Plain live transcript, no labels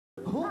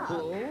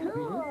Cool.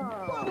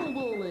 Bubble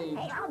bowling.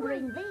 Hey, I'll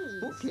bring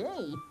these.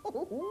 Okay.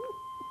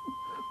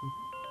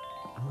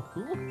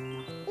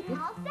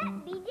 All set,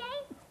 BJ.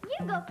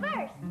 You go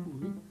first.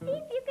 See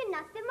if you can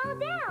knock them all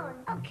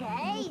down.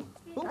 Okay.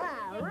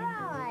 All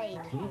right.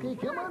 Okay,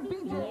 come on,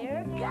 BJ.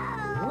 Here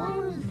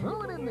Oh, goes.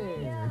 throw it in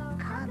there.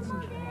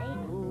 Concentrate.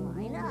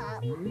 Line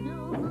up. Here we go.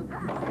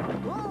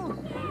 Oh,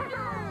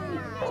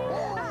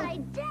 I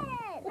did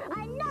it!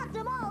 I knocked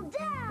them all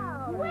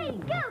down! Way to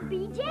go,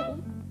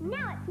 BJ.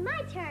 Now it's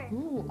my turn.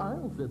 oh,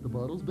 I'll set the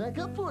bottles back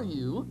up for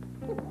you.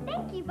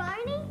 Thank you,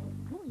 Barney.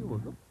 Oh, you're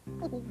welcome.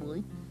 Oh,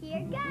 boy.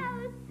 Here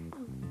goes.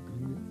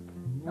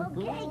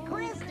 Okay,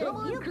 Kristen, Come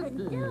on, you can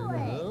Kristen. do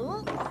it!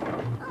 Oh.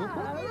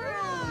 All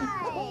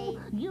right!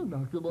 You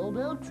knocked them all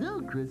down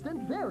too,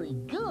 Kristen. Very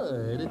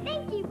good.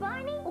 Thank you,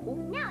 Barney.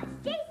 Now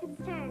it's Jason's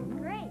turn.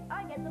 Great.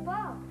 I get the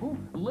ball. Oh,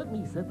 let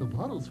me set the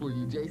bottles for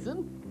you,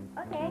 Jason.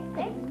 Okay,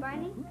 thanks,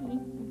 Barney.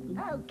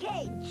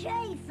 Okay,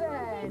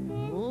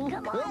 Jason! Oh,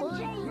 Come on,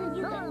 Jason,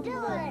 you can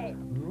do it!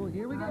 Oh,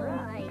 here we go. All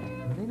right.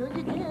 I know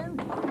you can.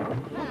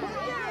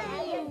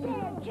 Yeah, you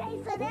did,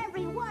 Jason!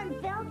 Everyone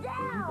fell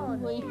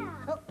down!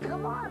 Oh,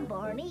 come on,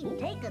 Barney,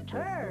 take a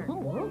turn.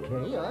 Oh,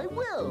 okay, I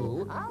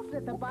will. I'll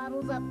set the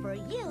bottles up for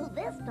you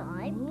this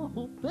time.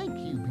 Oh, thank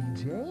you,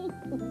 BJ.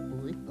 Oh,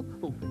 boy.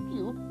 Oh, thank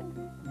you.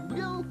 Here we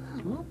go.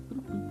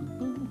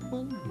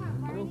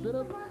 All set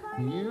up.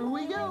 Here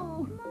we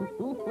go.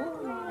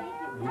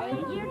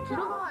 Take your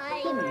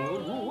time.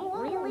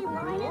 Really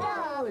line it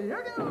up.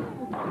 Here we go.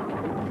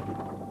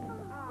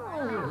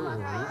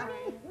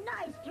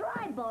 Nice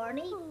try,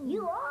 Barney.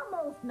 You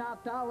almost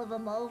knocked all of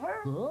them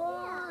over.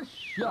 Oh,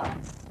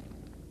 shucks.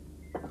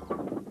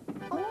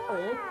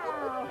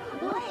 Wow.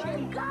 Way to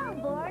go,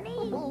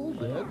 Barney. Oh,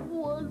 that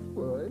was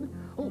fun.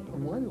 Oh,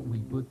 why don't we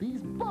put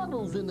these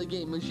bottles in the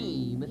game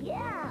machine?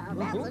 Yeah,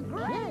 that's a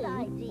great Okay.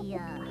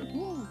 idea.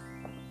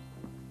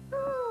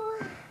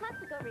 Let's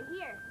look over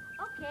here.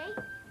 Okay.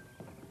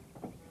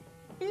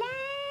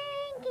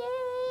 Blanky!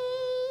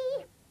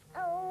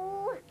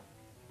 Oh,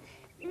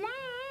 Blanky!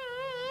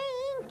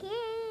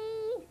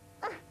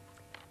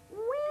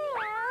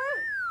 Where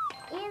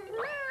is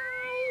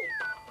my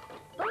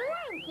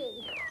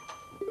blankie?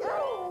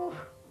 Oh,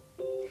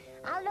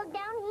 I'll look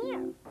down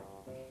here.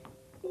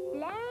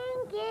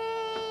 Blanky!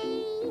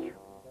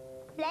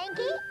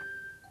 Blanky?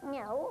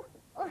 No.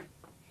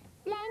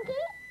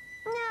 Blanky?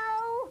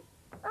 No.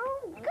 Oh,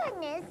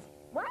 goodness.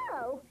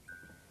 Whoa.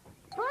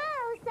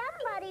 Whoa,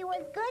 somebody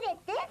was good at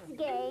this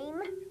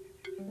game.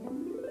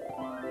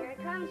 Here it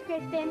comes,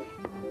 Kristen.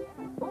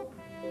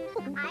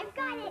 I've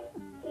got it.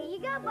 Here you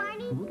go,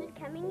 Barney. It's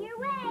coming your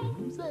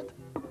way. Set.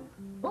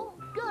 Oh,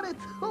 got it.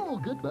 Oh,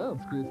 good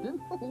bounce, Kristen.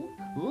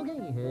 Okay,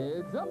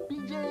 heads up,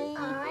 BJ.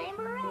 I'm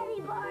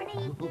ready,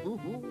 Barney.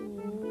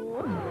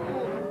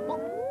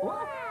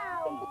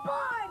 Wow,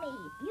 Barney,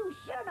 you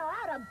sure know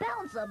how to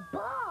bounce a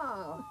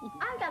ball.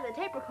 I've got the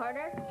tape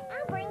recorder.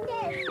 I'll bring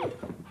this.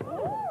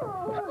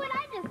 Look what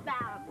I just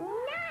found.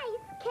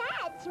 Nice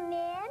catch,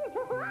 man.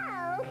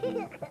 Wow.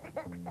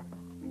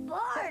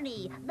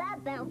 Barney,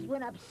 that bounce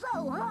went up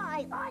so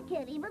high, I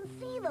can't even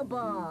see the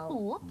ball.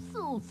 Whoops,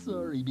 so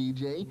sorry,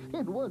 BJ.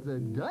 It was a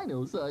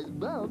dino-sized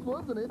bounce,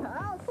 wasn't it?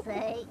 I'll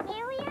say.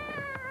 Here we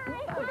are.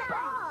 A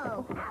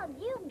ball. How'd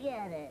you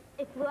get it?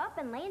 It flew up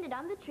and landed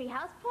on the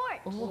treehouse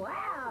porch.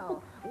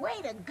 Wow.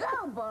 Way to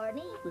go,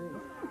 Barney.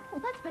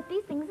 Let's put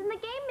these things in the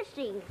game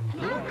machine.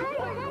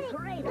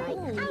 Great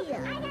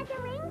idea. I got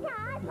the ring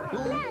toss.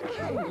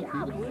 Good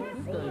job,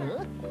 Sissy.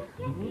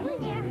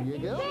 There you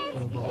go.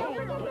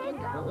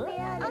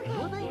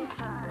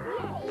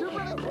 Good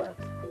running.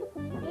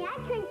 May I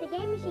crank the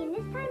game machine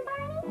this time,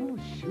 Barney? Oh,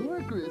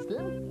 sure,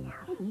 Kristen.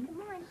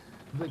 Come on.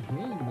 The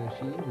game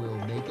machine will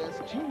make us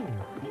cheer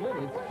when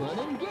its fun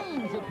and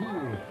games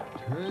appear.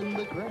 Turn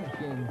the crank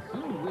and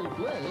soon we'll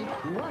play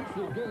lots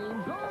of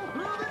games all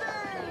through the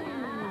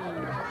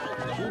day.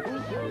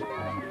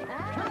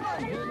 Come on,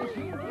 game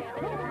machine.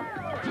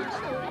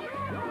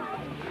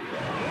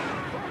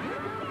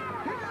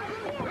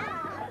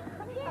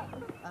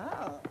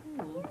 Oh.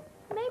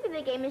 Maybe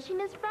the game machine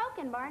is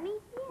broken, Barney.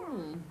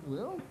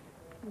 Well,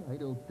 I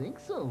don't think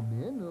so,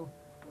 man.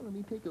 Let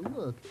me take a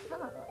look.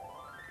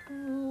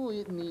 Oh,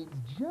 it needs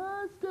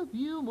just a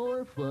few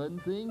more fun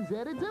things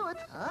added to it.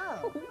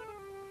 Oh.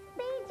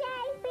 BJ,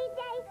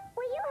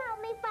 will you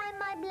help me find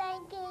my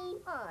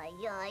blankie? Ay,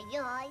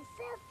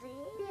 Sissy.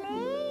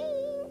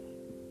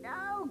 Please?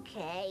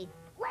 Okay.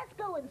 Let's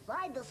go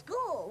inside the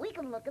school. We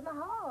can look in the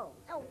hall.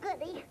 Oh,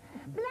 goody.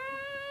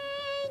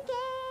 Blankie!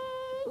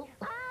 Oh,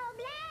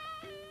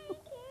 blankie!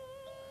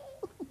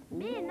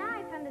 Ben and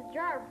I found this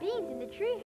jar of beans in the tree